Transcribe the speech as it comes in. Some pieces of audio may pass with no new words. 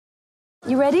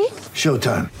You ready?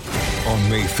 Showtime. On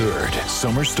May 3rd,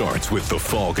 summer starts with The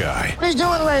Fall Guy. Let's do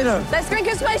it later. Let's drink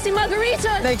a spicy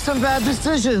margarita. Make some bad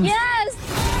decisions. Yes!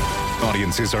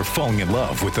 Audiences are falling in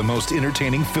love with the most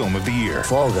entertaining film of the year.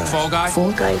 Fall Guy. Fall Guy?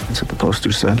 Fall guy. That's what the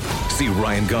poster said. See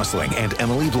Ryan Gosling and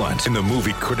Emily Blunt in the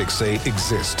movie critics say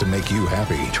exists to make you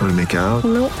happy. Trying to make it out?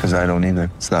 Nope. Because I don't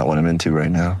either. It's not what I'm into right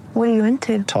now. What are you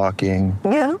into? Talking.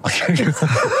 Yeah.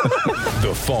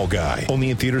 The Fall Guy.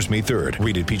 Only in theaters May 3rd.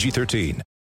 Rated PG-13. Hey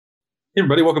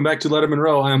everybody, welcome back to Letterman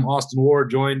Row. I am Austin Ward,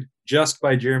 joined just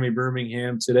by Jeremy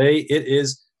Birmingham. Today, it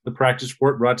is the Practice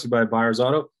Report brought to you by Byers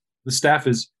Auto. The staff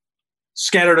is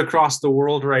scattered across the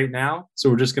world right now, so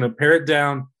we're just going to pare it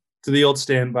down to the old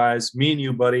standbys. Me and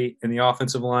you, buddy, and the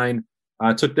offensive line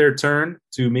took their turn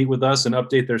to meet with us and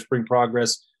update their spring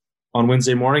progress on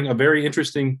Wednesday morning. A very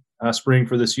interesting spring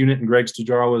for this unit and Greg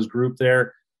Studrawa's group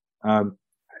there.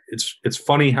 It's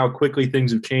funny how quickly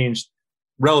things have changed,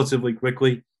 relatively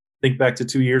quickly. Think back to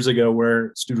 2 years ago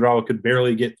where Studrawa could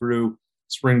barely get through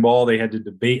spring ball. They had to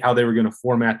debate how they were going to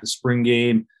format the spring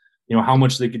game, how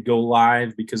much they could go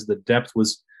live because the depth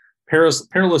was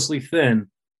perilously thin.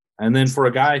 And then for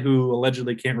a guy who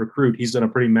allegedly can't recruit, he's done a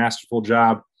pretty masterful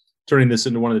job turning this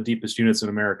into one of the deepest units in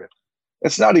America.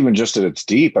 It's not even just that it's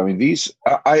deep. I mean,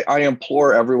 I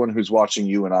implore everyone who's watching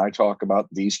you and I talk about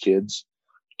these kids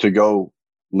to go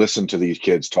listen to these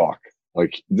kids talk.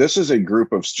 Like, this is a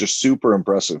group of just super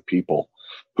impressive people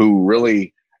who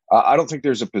really, I don't think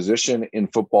there's a position in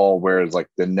football where like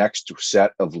the next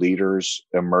set of leaders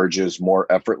emerges more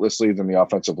effortlessly than the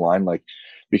offensive line. Like,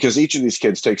 because each of these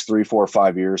kids takes 3, 4,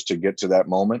 5 years to get to that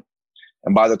moment.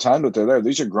 And by the time that they're there,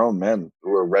 these are grown men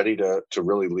who are ready to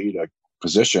really lead a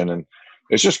position. And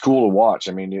it's just cool to watch.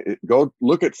 I mean, go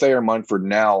look at Thayer Munford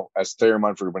now as Thayer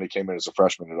Munford when he came in as a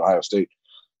freshman at Ohio State.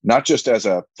 Not just as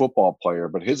a football player,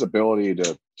 but his ability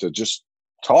to just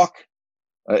talk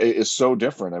is so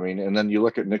different. I mean, and then you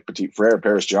look at Nick Petit-Frere,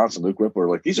 Paris Johnson, Luke Whippler,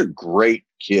 like these are great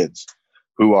kids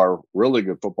who are really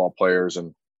good football players.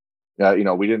 And,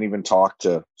 we didn't even talk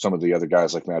to some of the other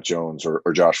guys like Matt Jones or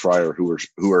Josh Fryer who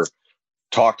are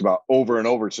talked about over and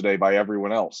over today by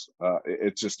everyone else.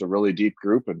 It's just a really deep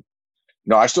group. And,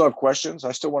 I still have questions.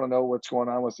 I still want to know what's going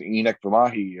on with Enoch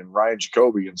Vamahi and Ryan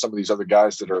Jacoby and some of these other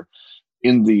guys that are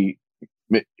in the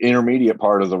intermediate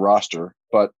part of the roster,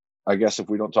 but I guess if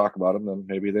we don't talk about them, then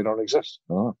maybe they don't exist.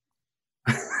 Well,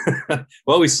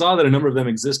 we saw that a number of them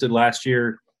existed last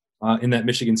year in that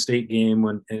Michigan State game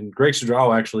and Greg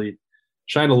Studrawa actually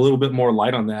shined a little bit more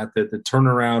light on that the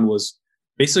turnaround was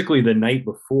basically the night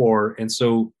before. And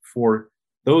so for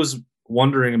those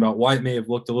wondering about why it may have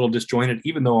looked a little disjointed,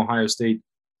 even though Ohio State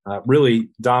really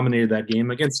dominated that game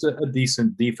against a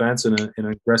decent defense and an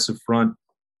aggressive front,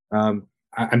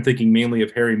 I'm thinking mainly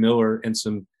of Harry Miller and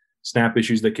some snap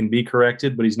issues that can be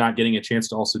corrected, but he's not getting a chance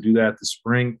to also do that this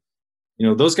spring.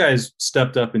 Those guys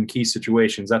stepped up in key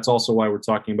situations. That's also why we're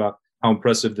talking about how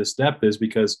impressive this depth is,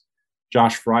 because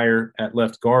Josh Fryer at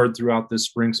left guard throughout this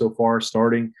spring so far,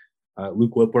 starting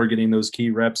Luke Whippler getting those key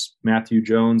reps, Matthew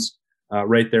Jones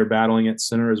right there battling at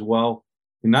center as well.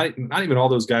 And not even all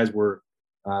those guys were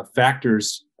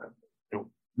factors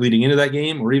leading into that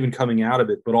game or even coming out of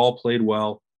it, but all played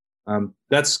well.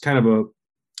 That's kind of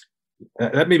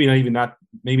that maybe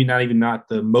not even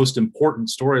the most important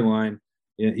storyline.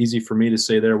 Easy for me to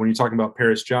say there when you're talking about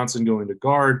Paris Johnson going to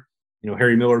guard,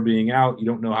 Harry Miller being out. You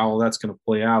don't know how all that's going to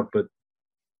play out, but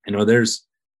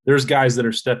there's guys that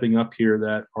are stepping up here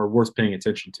that are worth paying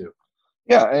attention to.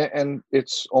 Yeah, and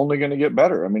it's only going to get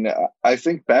better. I mean, I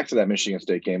think back to that Michigan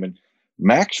State game, and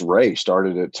Max Ray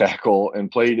started at tackle and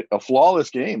played a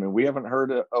flawless game, and we haven't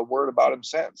heard a word about him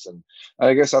since. And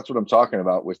I guess that's what I'm talking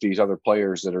about with these other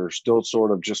players that are still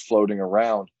sort of just floating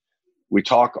around. We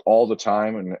talk all the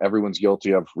time, and everyone's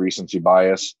guilty of recency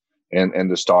bias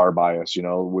and the star bias.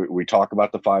 We talk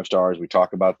about the 5 stars. We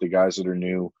talk about the guys that are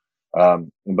new.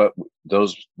 But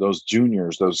those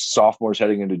juniors, those sophomores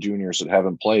heading into juniors that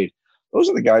haven't played, those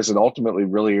are the guys that ultimately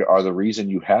really are the reason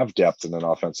you have depth in an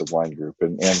offensive line group.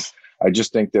 And I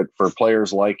just think that for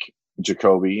players like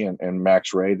Jacoby and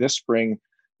Max Ray, this spring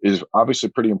is obviously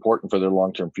pretty important for their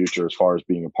long-term future as far as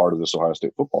being a part of this Ohio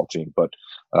State football team. But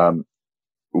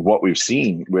what we've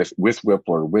seen with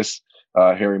Whippler, with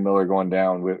Harry Miller going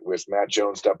down, with Matt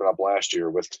Jones stepping up last year,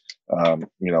 with,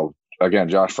 again,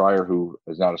 Josh Fryer, who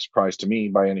is not a surprise to me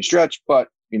by any stretch, but,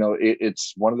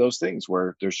 it's one of those things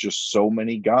where there's just so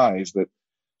many guys that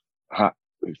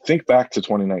think back to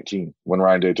 2019 when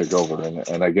Ryan Day took over.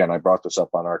 And again, I brought this up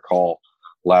on our call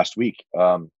last week.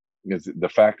 The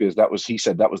fact is he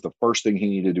said that was the first thing he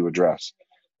needed to address.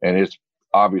 And it's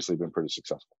obviously been pretty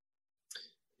successful.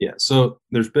 Yeah. So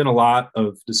there's been a lot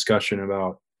of discussion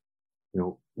about,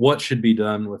 what should be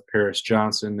done with Paris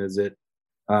Johnson. Is it,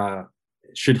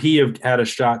 should he have had a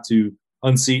shot to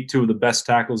unseat two of the best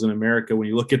tackles in America? When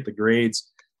you look at the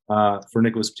grades for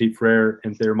Nicholas Petit-Frere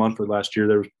and Thayer Munford last year,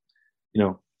 there was,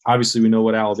 obviously we know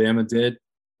what Alabama did.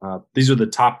 These are the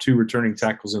top two returning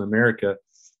tackles in America.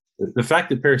 The fact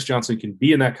that Paris Johnson can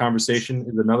be in that conversation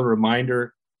is another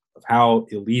reminder of how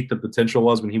elite the potential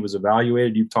was when he was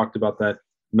evaluated. You've talked about that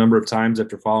a number of times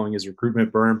after following his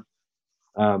recruitment berm.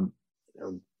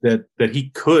 That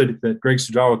Greg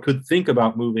Studrawa could think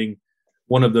about moving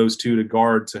one of those two to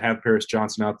guard to have Paris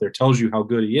Johnson out there tells you how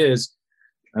good he is.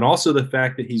 And also the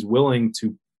fact that he's willing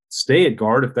to stay at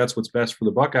guard, if that's what's best for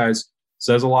the Buckeyes,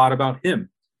 says a lot about him.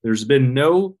 There's been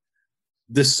no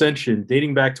dissension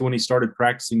dating back to when he started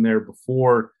practicing there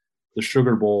before the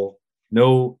Sugar Bowl.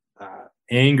 No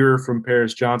anger from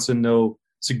Paris Johnson, no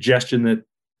suggestion that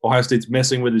Ohio State's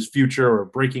messing with his future or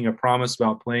breaking a promise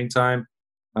about playing time.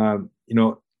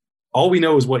 All we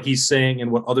know is what he's saying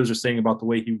and what others are saying about the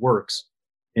way he works.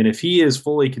 And if he is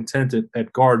fully content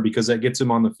at guard because that gets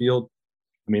him on the field,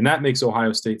 that makes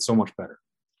Ohio State so much better.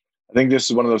 I think this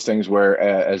is one of those things where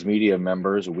as media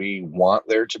members, we want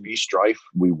there to be strife.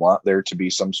 We want there to be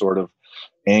some sort of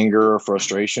anger or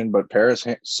frustration, but Paris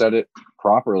said it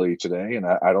properly today. And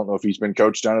I don't know if he's been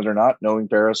coached on it or not, knowing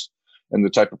Paris and the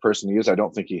type of person he is. I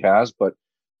don't think he has, but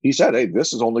he said, hey,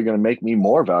 this is only going to make me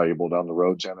more valuable down the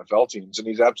road to NFL teams. And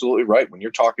he's absolutely right. When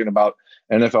you're talking about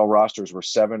NFL rosters where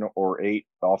 7 or 8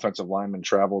 offensive linemen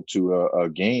travel to a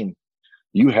game,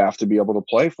 you have to be able to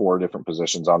play 4 different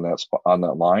positions on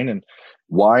that line. And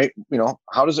why,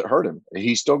 how does it hurt him?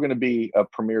 He's still going to be a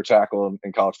premier tackle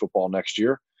in college football next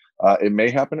year. It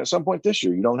may happen at some point this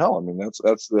year. You don't know.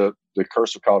 That's the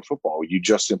curse of college football. You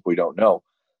just simply don't know.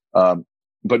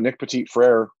 But Nick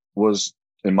Petit-Frere was,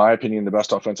 in my opinion, the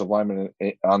best offensive lineman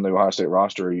on the Ohio State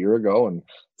roster a year ago. And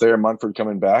Thayer Munford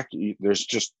coming back, there's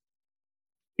just,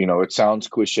 it sounds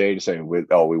cliche to say, we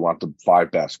want the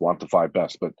 5 best,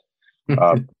 but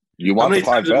you want the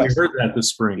 5 best. We heard that this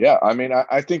spring. Yeah.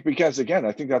 I think because, again,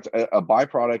 I think that's a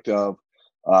byproduct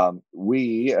of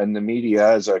we and the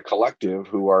media as a collective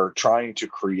who are trying to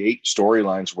create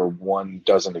storylines where one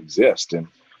doesn't exist. And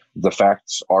the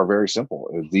facts are very simple.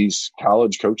 These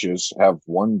college coaches have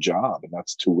one job, and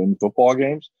that's to win football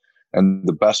games. And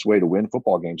the best way to win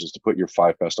football games is to put your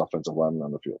 5 best offensive linemen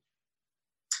on the field.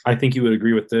 I think you would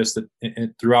agree with this, that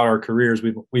throughout our careers,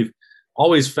 we've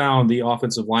always found the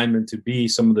offensive linemen to be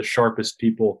some of the sharpest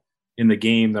people in the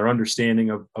game. Their understanding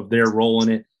of their role in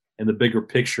it and the bigger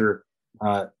picture.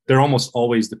 They're almost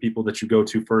always the people that you go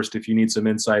to first if you need some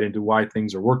insight into why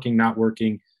things are working, not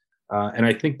working. And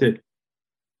I think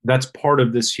that's part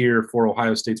of this here for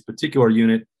Ohio State's particular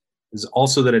unit, is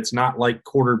also that it's not like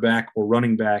quarterback or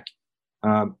running back.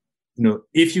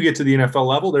 If you get to the NFL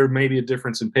level, there may be a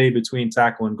difference in pay between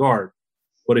tackle and guard.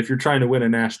 But if you're trying to win a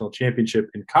national championship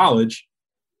in college,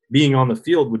 being on the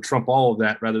field would trump all of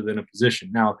that rather than a position.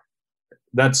 Now,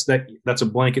 that's a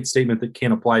blanket statement that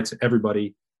can't apply to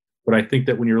everybody. But I think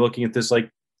that when you're looking at this,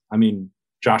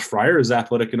 Josh Fryer is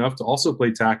athletic enough to also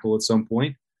play tackle at some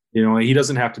point. He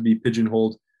doesn't have to be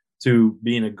pigeonholed to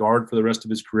being a guard for the rest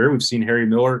of his career. We've seen Harry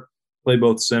Miller play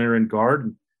both center and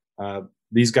guard.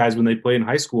 These guys, when they play in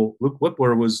high school, Luke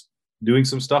Whippler was doing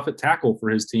some stuff at tackle for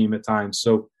his team at times.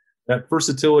 So that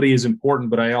versatility is important,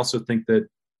 but I also think that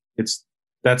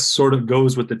that sort of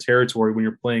goes with the territory when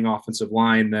you're playing offensive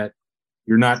line, that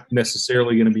you're not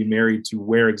necessarily going to be married to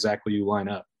where exactly you line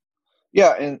up.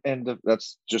 Yeah, and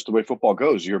that's just the way football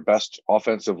goes. Your best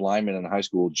offensive lineman in high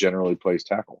school generally plays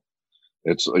tackle.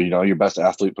 It's, your best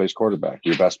athlete plays quarterback.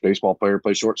 Your best baseball player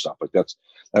plays shortstop.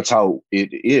 That's how it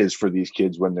is for these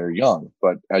kids when they're young.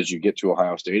 But as you get to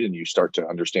Ohio State and you start to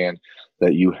understand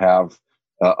that you have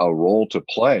a role to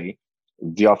play,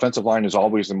 the offensive line is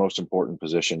always the most important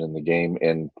position in the game.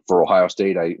 And for Ohio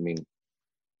State,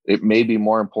 it may be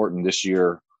more important this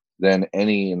year than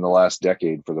any in the last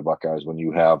decade for the Buckeyes, when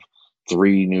you have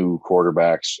 3 new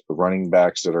quarterbacks, running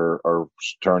backs that are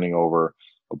turning over,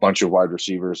 a bunch of wide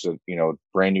receivers,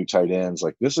 brand new tight ends.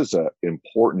 This is an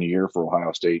important year for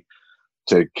Ohio State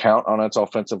to count on its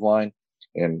offensive line.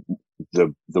 And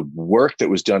the work that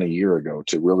was done a year ago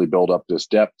to really build up this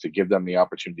depth, to give them the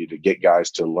opportunity to get guys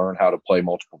to learn how to play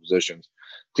multiple positions,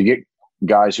 to get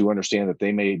guys who understand that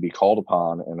they may be called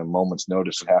upon in a moment's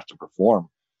notice and have to perform.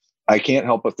 I can't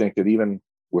help but think that even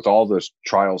with all the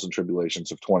trials and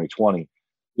tribulations of 2020,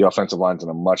 the offensive line's in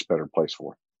a much better place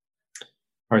for it.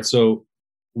 All right, so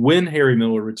when Harry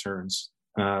Miller returns,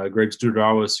 Greg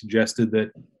Studrawa suggested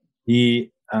that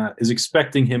he is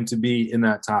expecting him to be in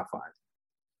that top 5.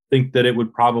 think that it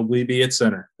would probably be at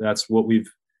center. That's what we've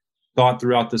thought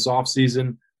throughout this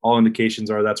offseason. All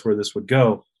indications are that's where this would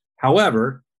go.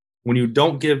 However, when you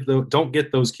don't get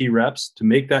those key reps to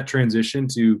make that transition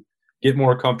to get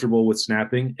more comfortable with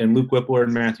snapping, and Luke Whippler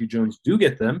and Matthew Jones do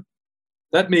get them,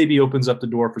 that maybe opens up the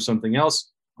door for something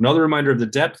else. Another reminder of the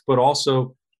depth, but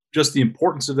also just the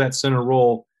importance of that center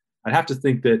role. I'd have to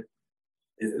think that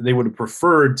they would have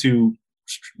preferred to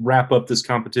wrap up this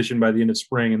competition by the end of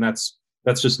spring, and that's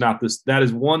just not this. That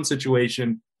is one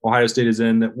situation Ohio State is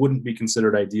in that wouldn't be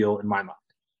considered ideal in my mind.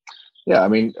 Yeah, I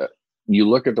mean, you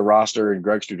look at the roster, and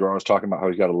Greg Studrawa was talking about how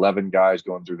he's got 11 guys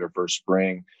going through their first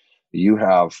spring. You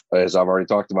have, as I've already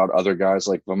talked about, other guys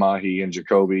like Vamahi and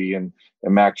Jacoby and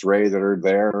Max Ray that are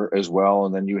there as well.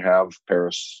 And then you have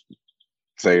Paris,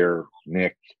 Thayer,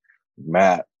 Nick,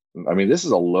 Matt. I mean, this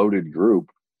is a loaded group.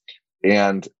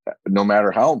 And no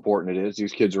matter how important it is,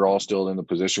 these kids are all still in the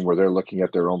position where they're looking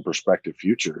at their own prospective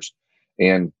futures.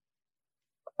 And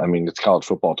I mean, it's college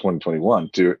football 2021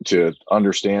 to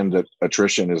understand that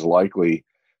attrition is likely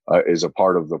is a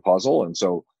part of the puzzle. And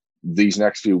so these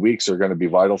next few weeks are going to be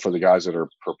vital for the guys that are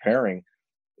preparing.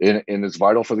 And it's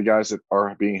vital for the guys that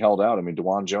are being held out. I mean,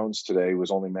 DeJuan Jones today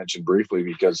was only mentioned briefly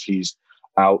because he's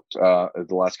out the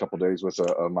last couple of days with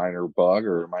a minor bug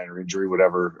or a minor injury,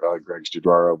 whatever Greg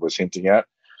Studrawa was hinting at.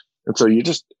 And so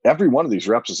every one of these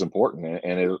reps is important,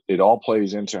 and it all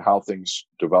plays into how things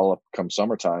develop come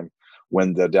summertime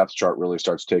when the depth chart really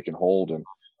starts taking hold. And,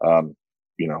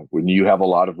 when you have a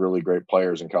lot of really great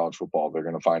players in college football, they're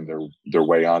going to find their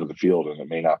way onto the field, and it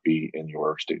may not be in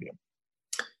your stadium.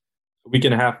 A week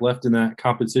and a half left in that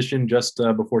competition just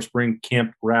before spring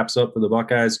camp wraps up for the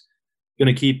Buckeyes.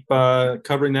 Going to keep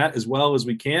covering that as well as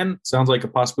we can. Sounds like a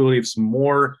possibility of some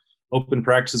more open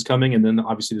practices coming, and then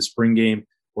obviously the spring game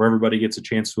where everybody gets a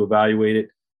chance to evaluate it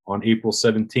on April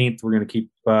 17th. We're going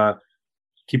to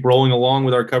keep rolling along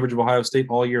with our coverage of Ohio State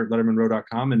all year at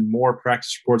LettermanRow.com, and more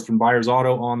practice reports from Byers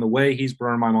Auto on the way. He's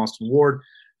Bernard. I'm Austin Ward.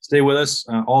 Stay with us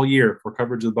all year for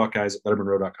coverage of the Buckeyes at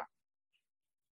LettermanRow.com.